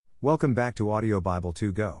Welcome back to Audio Bible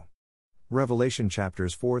 2 Go. Revelation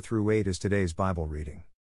chapters 4 through 8 is today's Bible reading.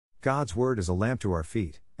 God's Word is a lamp to our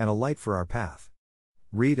feet, and a light for our path.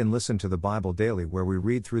 Read and listen to the Bible daily, where we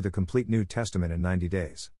read through the complete New Testament in 90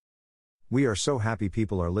 days. We are so happy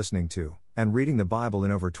people are listening to, and reading the Bible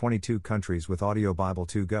in over 22 countries with Audio Bible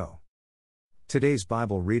 2 Go. Today's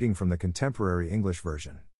Bible reading from the Contemporary English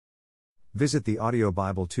Version. Visit the Audio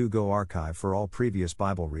Bible 2 Go archive for all previous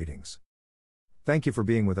Bible readings. Thank you for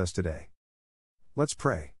being with us today. Let's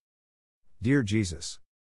pray. Dear Jesus,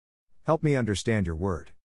 help me understand your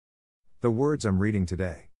word. The words I'm reading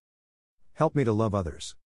today. Help me to love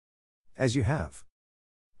others as you have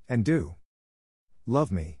and do.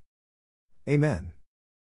 Love me. Amen.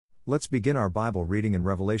 Let's begin our Bible reading in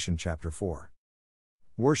Revelation chapter 4.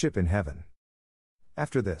 Worship in heaven.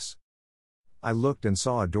 After this, I looked and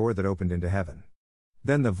saw a door that opened into heaven.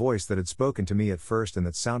 Then the voice that had spoken to me at first and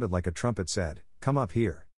that sounded like a trumpet said, "Come up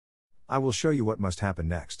here. I will show you what must happen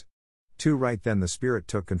next." 2 Right then the Spirit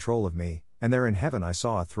took control of me, and there in heaven I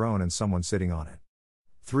saw a throne and someone sitting on it.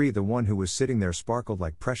 3 The one who was sitting there sparkled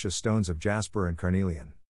like precious stones of jasper and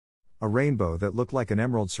carnelian. A rainbow that looked like an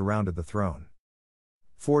emerald surrounded the throne.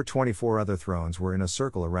 4 24 other thrones were in a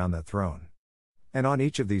circle around that throne. And on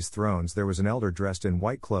each of these thrones there was an elder dressed in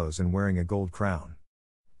white clothes and wearing a gold crown.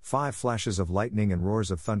 5 Flashes of lightning and roars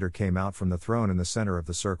of thunder came out from the throne in the center of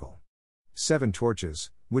the circle. 7 torches,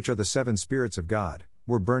 which are the 7 spirits of God,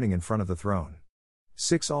 were burning in front of the throne.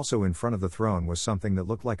 6 Also in front of the throne was something that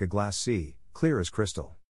looked like a glass sea, clear as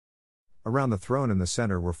crystal. Around the throne in the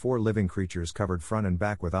center were 4 living creatures covered front and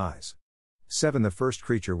back with eyes. 7 The first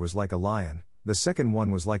creature was like a lion, the second one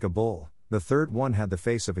was like a bull, the third one had the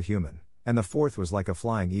face of a human, and the fourth was like a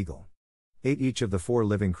flying eagle. 8 Each of the 4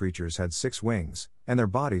 living creatures had 6 wings, and their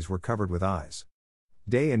bodies were covered with eyes.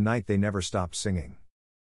 Day and night they never stopped singing,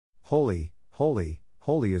 "Holy, holy,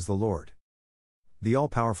 holy is the Lord, the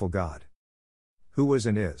all-powerful God, who was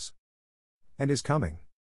and is coming."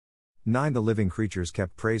 9 The living creatures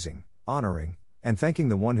kept praising, honoring, and thanking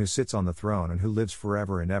the one who sits on the throne and who lives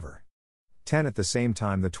forever and ever. 10 At the same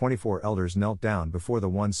time the 24 elders knelt down before the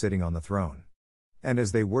one sitting on the throne. And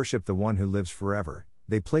as they worshiped the one who lives forever,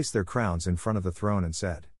 they placed their crowns in front of the throne and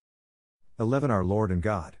said, 11 Our Lord and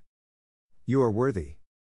God, you are worthy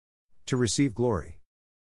to receive glory,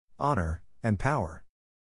 honor, and power.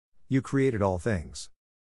 You created all things,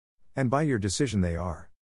 and by your decision they are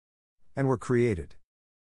and were created.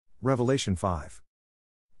 Revelation 5.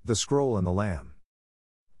 The Scroll and the Lamb.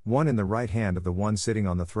 1 In the right hand of the one sitting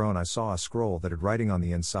on the throne I saw a scroll that had writing on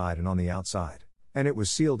the inside and on the outside, and it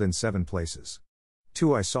was sealed in 7 places.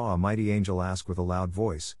 2 I saw a mighty angel ask with a loud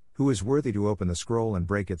voice, "Who is worthy to open the scroll and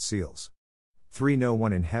break its seals?" 3 No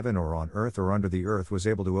one in heaven or on earth or under the earth was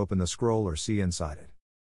able to open the scroll or see inside it.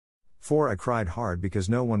 4 I cried hard because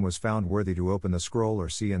no one was found worthy to open the scroll or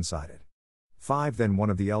see inside it. 5 Then one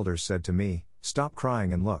of the elders said to me, "Stop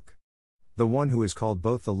crying and look. The one who is called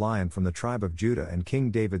both the Lion from the tribe of Judah and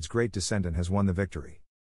King David's great descendant has won the victory.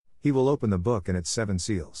 He will open the book and its 7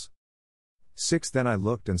 seals." 6 Then I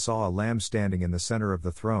looked and saw a lamb standing in the center of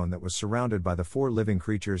the throne that was surrounded by the 4 living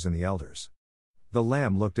creatures and the elders. The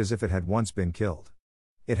lamb looked as if it had once been killed.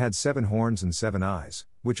 It had 7 horns and 7 eyes,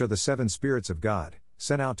 which are the 7 spirits of God,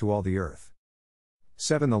 sent out to all the earth.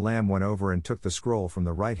 7 The lamb went over and took the scroll from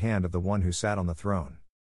the right hand of the one who sat on the throne.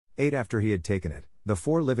 8 After he had taken it, the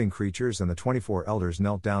 4 living creatures and the 24 elders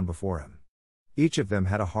knelt down before him. Each of them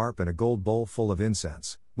had a harp and a gold bowl full of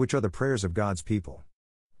incense, which are the prayers of God's people.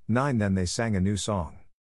 9 Then they sang a new song.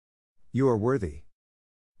 You are worthy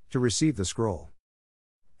to receive the scroll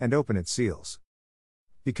and open its seals,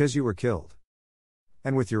 because you were killed,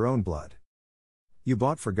 and with your own blood you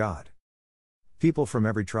bought for God people from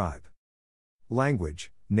every tribe,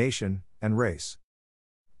 language, nation, and race.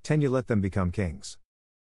 10 You let them become kings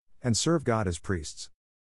and serve God as priests,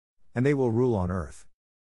 and they will rule on earth.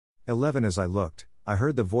 11 As I looked, I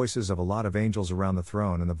heard the voices of a lot of angels around the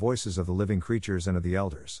throne and the voices of the living creatures and of the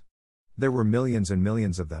elders. There were millions and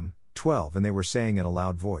millions of them, 12 And they were saying in a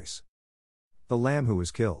loud voice, "The Lamb who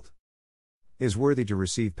was killed is worthy to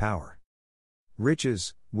receive power,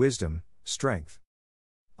 riches, wisdom, strength,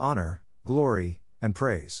 honor, glory, and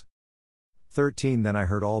praise." 13 Then I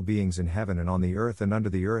heard all beings in heaven and on the earth and under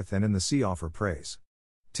the earth and in the sea offer praise.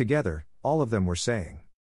 Together, all of them were saying,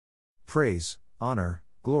 "Praise, honor,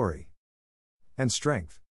 glory, and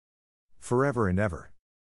strength, forever and ever,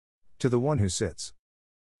 to the one who sits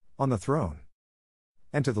on the throne,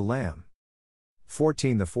 and to the Lamb."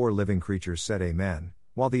 14 The 4 living creatures said Amen,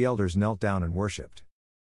 while the elders knelt down and worshipped.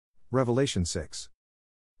 Revelation 6.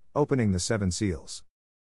 Opening the 7 seals.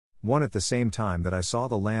 1 At the same time that I saw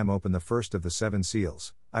the Lamb open the first of the 7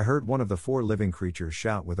 seals, I heard one of the 4 living creatures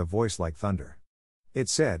shout with a voice like thunder. It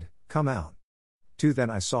said, "Come out." 2 Then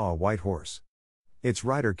I saw a white horse. Its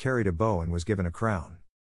rider carried a bow and was given a crown.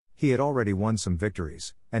 He had already won some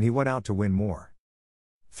victories, and he went out to win more.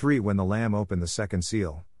 3 When the Lamb opened the second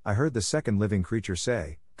seal, I heard the second living creature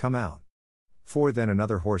say, "Come out." 4 Then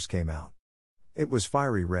another horse came out. It was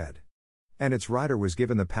fiery red. And its rider was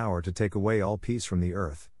given the power to take away all peace from the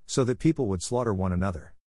earth, so that people would slaughter one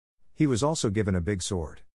another. He was also given a big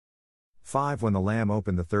sword. 5 When the Lamb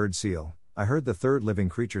opened the third seal, I heard the third living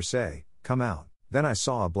creature say, "Come out." Then I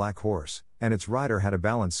saw a black horse, and its rider had a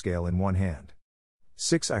balance scale in one hand.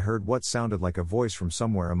 6 I heard what sounded like a voice from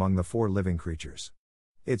somewhere among the 4 living creatures.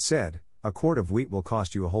 It said, "A quart of wheat will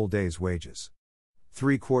cost you a whole day's wages.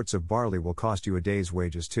 3 quarts of barley will cost you a day's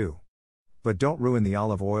wages too. But don't ruin the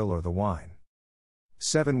olive oil or the wine."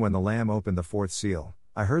 7 When the Lamb opened the fourth seal,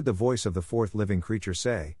 I heard the voice of the fourth living creature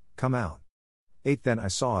say, "Come out." 8 Then I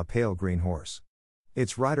saw a pale green horse.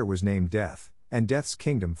 Its rider was named Death, and Death's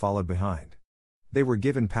kingdom followed behind. They were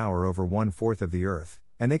given power over 1/4 of the earth,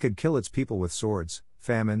 and they could kill its people with swords,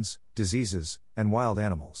 famines, diseases, and wild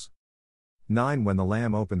animals. 9 When the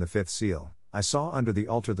Lamb opened the fifth seal, I saw under the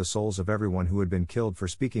altar the souls of everyone who had been killed for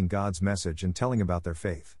speaking God's message and telling about their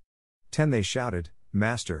faith. 10 They shouted,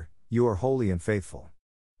 "Master, you are holy and faithful.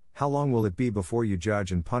 How long will it be before you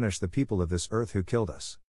judge and punish the people of this earth who killed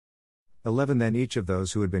us?" 11 Then each of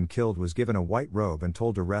those who had been killed was given a white robe and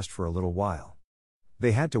told to rest for a little while.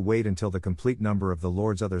 They had to wait until the complete number of the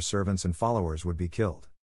Lord's other servants and followers would be killed.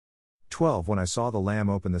 12 When I saw the Lamb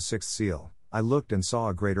open the sixth seal, I looked and saw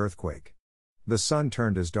a great earthquake. The sun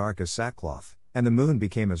turned as dark as sackcloth, and the moon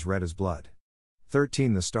became as red as blood.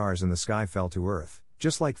 13 The stars in the sky fell to earth,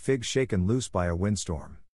 just like figs shaken loose by a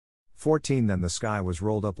windstorm. 14 Then the sky was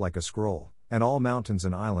rolled up like a scroll, and all mountains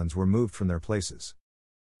and islands were moved from their places.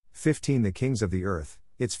 15 The kings of the earth,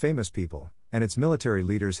 its famous people, and its military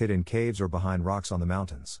leaders hid in caves or behind rocks on the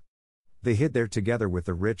mountains. They hid there together with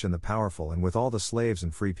the rich and the powerful and with all the slaves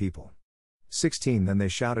and free people. 16 Then they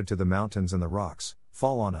shouted to the mountains and the rocks,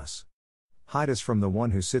 "Fall on us. Hide us from the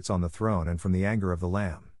one who sits on the throne and from the anger of the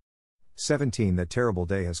Lamb." 17 That terrible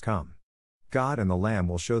day has come. God and the Lamb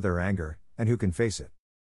will show their anger, and who can face it?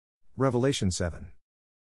 Revelation 7.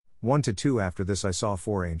 1-2 After this I saw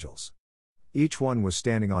 4 angels. Each one was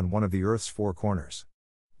standing on one of the earth's 4 corners.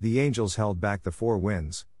 The angels held back the 4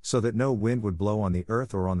 winds, so that no wind would blow on the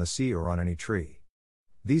earth or on the sea or on any tree.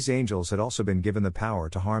 These angels had also been given the power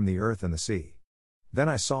to harm the earth and the sea. Then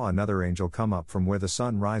I saw another angel come up from where the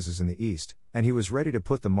sun rises in the east, and he was ready to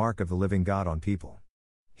put the mark of the living God on people.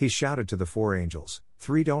 He shouted to the 4 angels,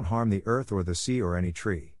 3 Don't harm the earth or the sea or any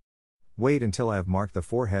tree. Wait until I have marked the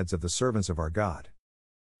foreheads of the servants of our God.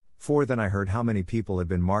 4 Then I heard how many people had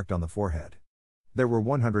been marked on the forehead. There were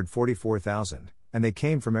 144,000, and they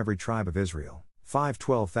came from every tribe of Israel,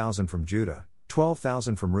 12,000 from Judah,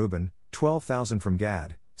 12,000 from Reuben, 12,000 from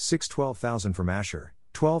Gad, 12,000 from Asher,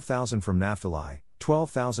 12,000 from Naphtali,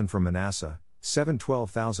 12,000 from Manasseh,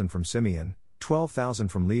 12,000 from Simeon, 12,000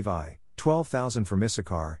 from Levi, 12,000 from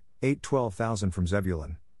Issachar, 12,000 from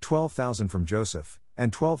Zebulun, 12,000 from Joseph,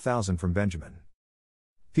 and 12,000 from Benjamin.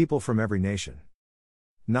 People from every nation.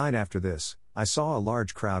 9 After this, I saw a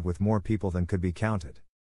large crowd with more people than could be counted.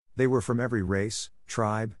 They were from every race,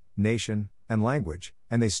 tribe, nation, and language,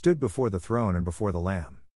 and they stood before the throne and before the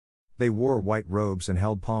Lamb. They wore white robes and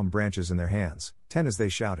held palm branches in their hands, 10 As they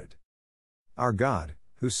shouted, "Our God,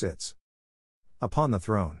 who sits upon the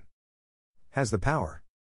throne, has the power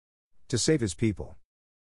to save his people.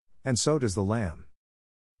 And so does the Lamb."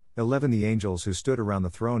 11 The angels who stood around the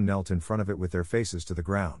throne knelt in front of it with their faces to the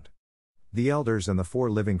ground. The elders and the 4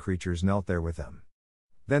 living creatures knelt there with them.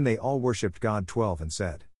 Then they all worshipped God 12 and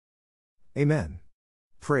said, "Amen.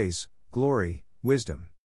 Praise, glory, wisdom,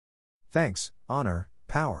 thanks, honor,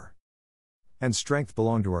 power, and strength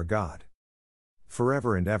belong to our God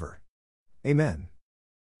forever and ever. Amen."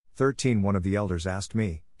 13 One of the elders asked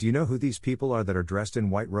me, "Do you know who these people are that are dressed in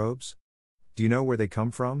white robes? Do you know where they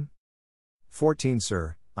come from?" 14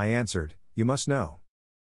 Sir, I answered, "You must know."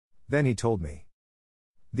 Then he told me,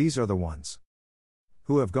 "These are the ones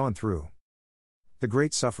who have gone through the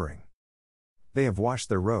great suffering. They have washed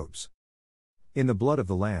their robes in the blood of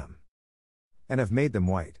the Lamb, and have made them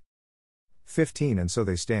white." 15 And so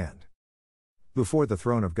they stand before the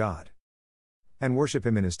throne of God, and worship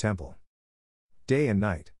him in his temple, day and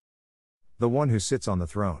night. The one who sits on the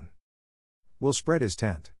throne will spread his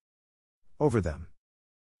tent over them.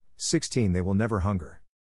 16 They will never hunger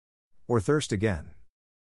or thirst again,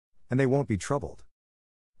 and they won't be troubled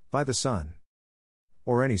by the sun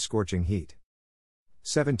or any scorching heat.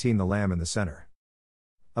 17 The Lamb in the center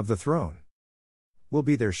of the throne will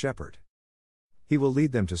be their shepherd. He will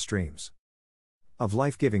lead them to streams of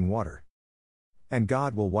life-giving water. And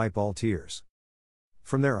God will wipe all tears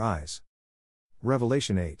from their eyes.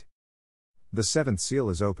 Revelation 8. The seventh seal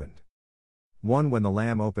is opened. 1. When the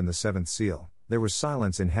Lamb opened the seventh seal, there was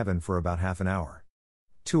silence in heaven for about half an hour.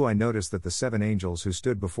 2. I noticed that the 7 angels who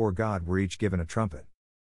stood before God were each given a trumpet.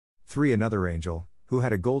 3. Another angel, who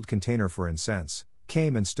had a gold container for incense,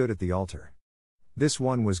 came and stood at the altar. This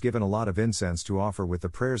one was given a lot of incense to offer with the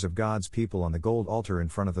prayers of God's people on the gold altar in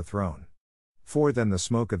front of the throne. 4. Then the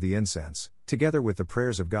smoke of the incense, together with the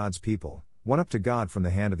prayers of God's people, went up to God from the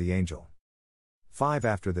hand of the angel. 5.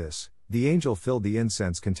 After this, the angel filled the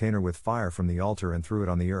incense container with fire from the altar and threw it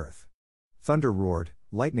on the earth. Thunder roared,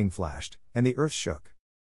 lightning flashed, and the earth shook.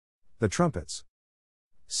 The trumpets.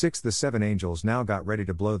 6. The 7 angels now got ready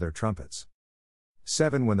to blow their trumpets.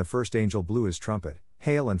 7. When the first angel blew his trumpet,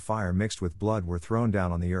 hail and fire mixed with blood were thrown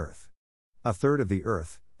down on the earth. 1/3 of the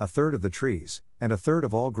earth, 1/3 of the trees, and 1/3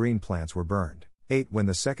 of all green plants were burned. 8. When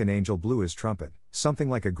the second angel blew his trumpet, something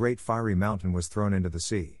like a great fiery mountain was thrown into the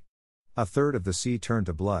sea. 1/3 of the sea turned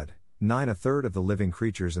to blood. 9. 1/3 of the living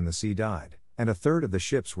creatures in the sea died, and 1/3 of the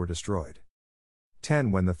ships were destroyed.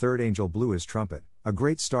 10. When the third angel blew his trumpet, a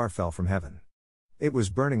great star fell from heaven. It was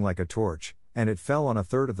burning like a torch, and it fell on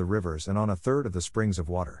 1/3 of the rivers and on 1/3 of the springs of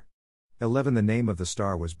water. 11. The name of the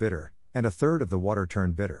star was bitter, and 1/3 of the water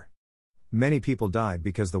turned bitter. Many people died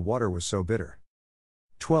because the water was so bitter.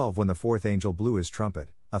 12. When the fourth angel blew his trumpet,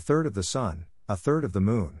 1/3 of the sun, 1/3 of the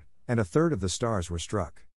moon, and 1/3 of the stars were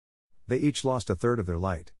struck. They each lost 1/3 of their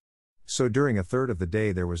light. So during 1/3 of the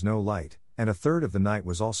day there was no light, and 1/3 of the night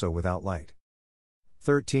was also without light.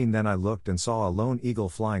 13. Then I looked and saw a lone eagle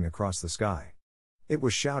flying across the sky. It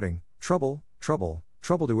was shouting, "Trouble, trouble,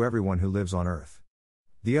 trouble to everyone who lives on earth."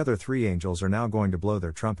 The other 3 angels are now going to blow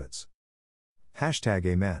their trumpets.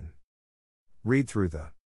 #Amen. Read through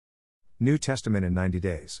the New Testament in 90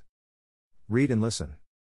 days. Read and listen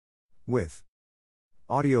with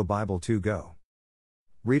Audio Bible 2 Go.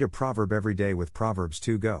 Read a proverb every day with Proverbs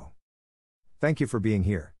 2 Go. Thank you for being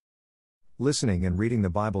here. Listening and reading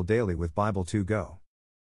the Bible daily with Bible 2 Go.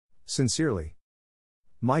 Sincerely,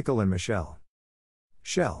 Michael and Michelle.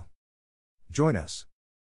 Shell. Join us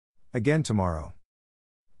again tomorrow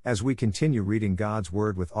as we continue reading God's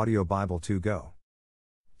Word with Audio Bible 2 Go.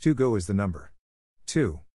 2 Go is the number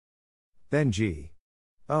 2. Then G.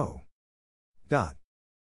 O. Dot.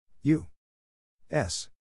 U. S.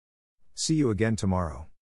 See you again tomorrow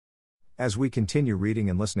as we continue reading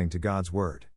and listening to God's Word.